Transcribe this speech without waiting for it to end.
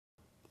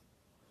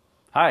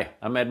Hi,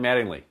 I'm Ed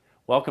Mattingly.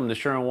 Welcome to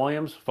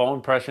SherwinWilliams Faux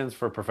Impressions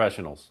for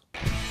Professionals.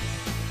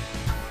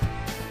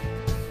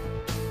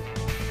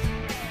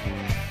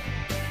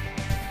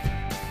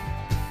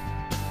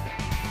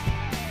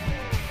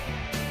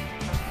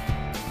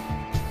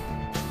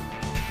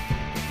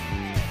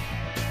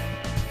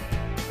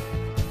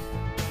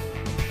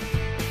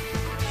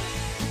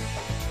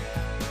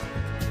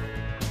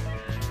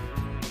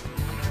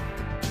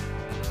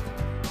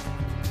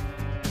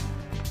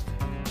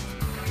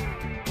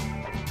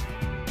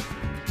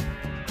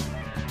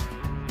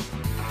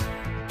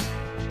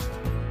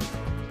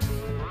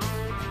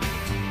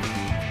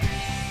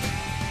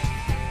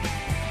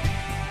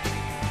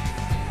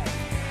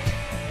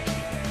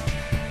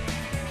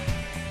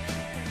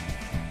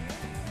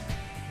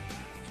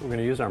 We're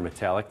going to use our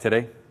metallic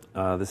today.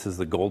 This is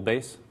the gold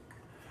base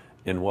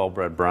in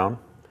well-bred brown.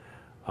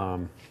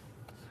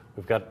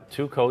 We've got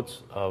 2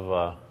 coats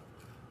of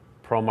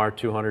Promar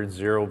 200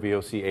 Zero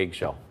VOC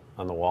eggshell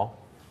on the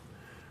wall.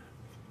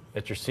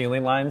 At your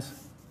ceiling lines,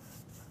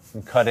 you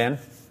can cut in,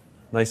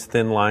 nice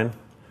thin line,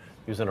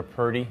 using a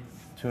Purdy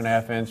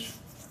 2.5 inch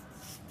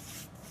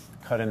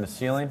cut in the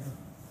ceiling.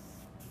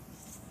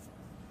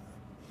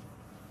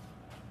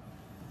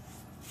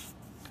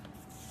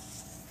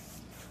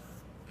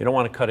 You don't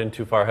want to cut in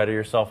too far ahead of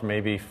yourself,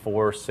 maybe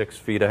 4 or 6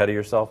 feet ahead of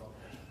yourself,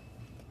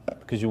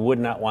 because you would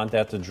not want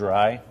that to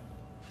dry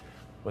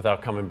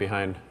without coming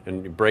behind,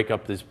 and you break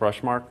up this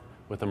brush mark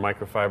with a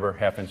microfiber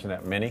 1/2 inch in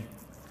that mini.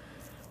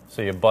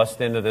 So you bust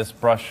into this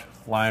brush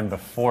line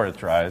before it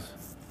dries.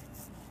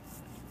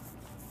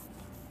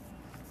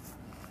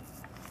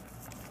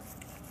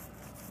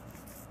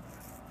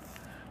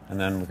 And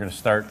then we're going to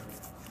start,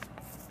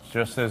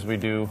 just as we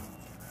do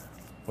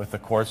with the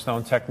quartz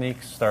stone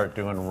technique, start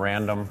doing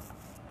random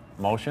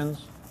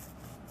motions.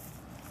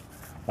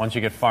 Once you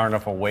get far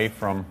enough away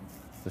from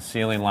the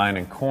ceiling line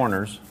and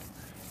corners,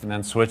 and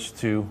then switch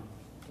to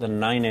the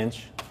 9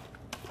 inch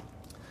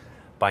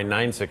by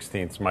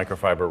 9/16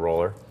 microfiber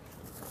roller.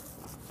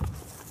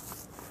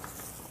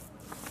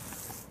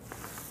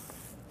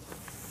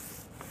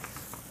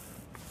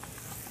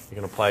 You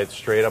can apply it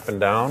straight up and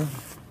down.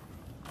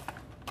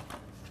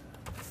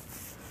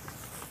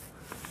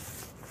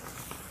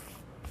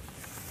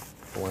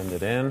 Blend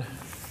it in.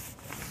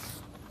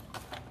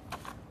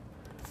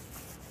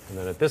 And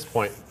then at this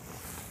point,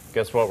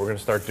 guess what? We're going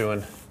to start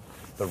doing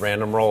the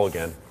random roll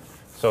again.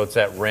 So it's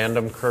that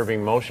random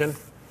curving motion,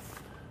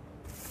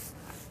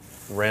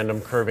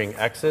 random curving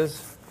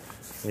X's,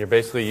 and you're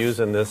basically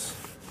using this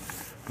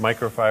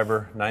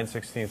microfiber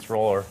 9/16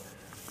 roller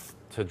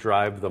to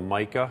drive the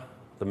mica,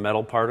 the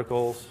metal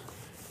particles,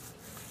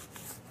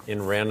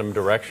 in random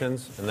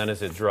directions. And then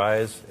as it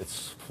dries, it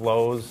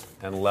flows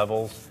and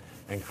levels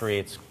and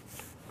creates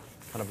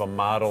kind of a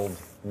mottled,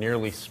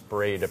 nearly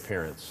sprayed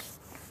appearance.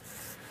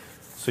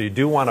 So you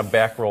do want to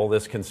back roll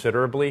this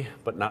considerably,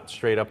 but not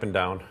straight up and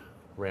down,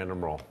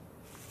 random roll.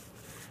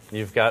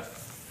 You've got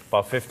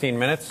about 15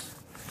 minutes,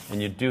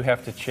 and you do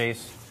have to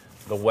chase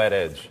the wet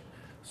edge.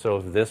 So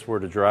if this were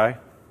to dry,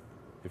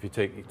 if you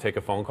take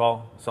a phone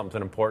call,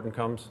 something important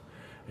comes,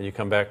 and you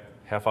come back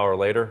half hour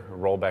later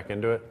and roll back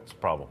into it, it's a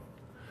problem.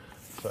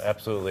 So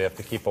absolutely have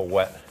to keep a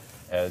wet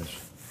edge.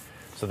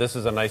 So this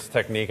is a nice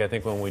technique. I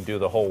think when we do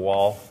the whole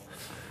wall,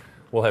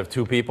 we'll have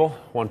 2 people,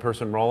 1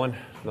 person rolling,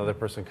 another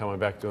person coming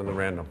back doing the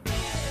random.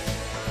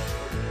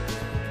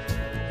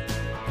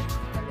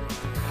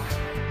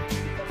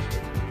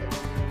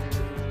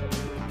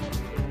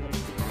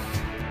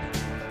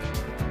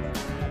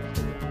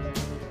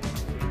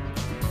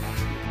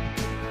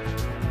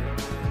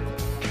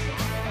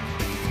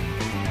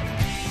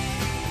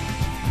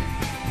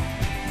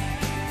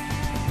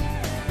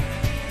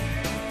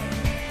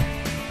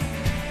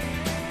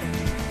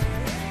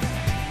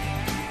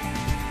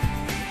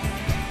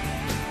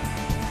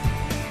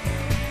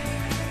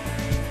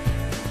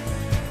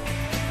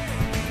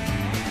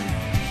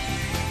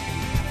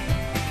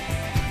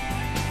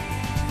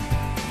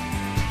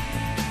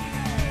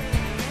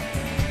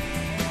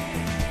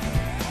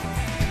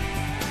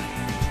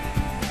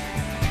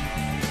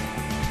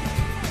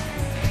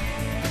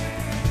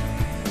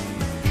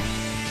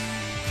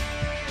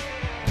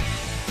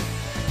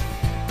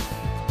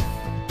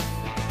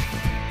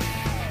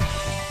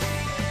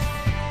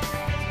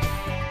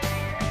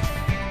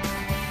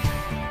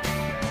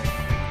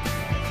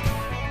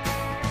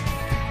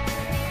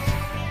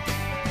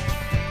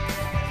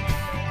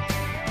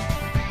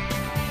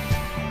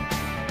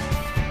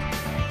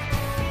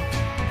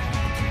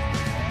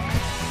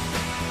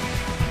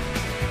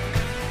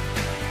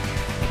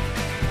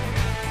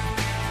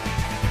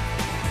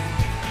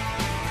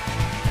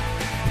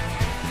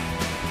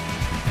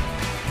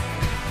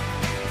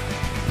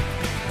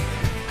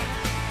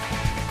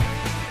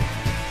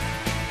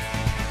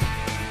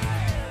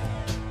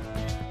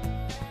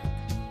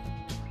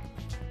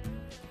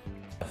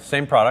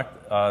 Same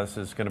product. This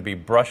is going to be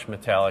brush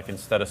metallic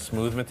instead of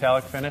smooth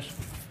metallic finish.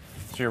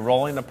 So you're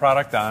rolling the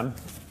product on.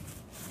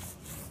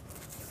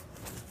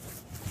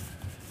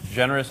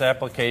 Generous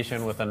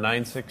application with a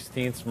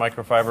 9/16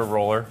 microfiber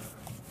roller.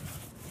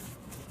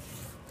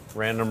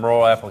 random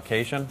roll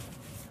application.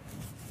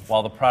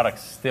 While the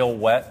product's still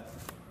wet,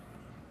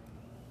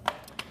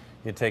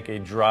 you take a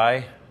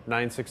dry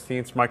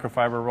 9/16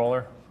 microfiber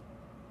roller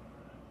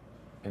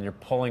and you're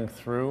pulling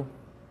through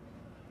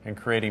and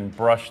creating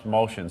brushed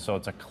motion. So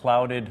it's a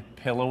clouded,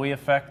 pillowy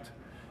effect,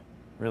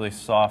 really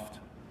soft,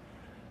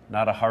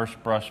 not a harsh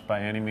brush by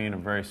any means,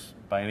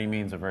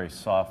 a very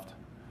soft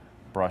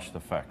brushed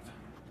effect,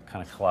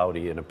 kind of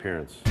cloudy in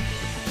appearance.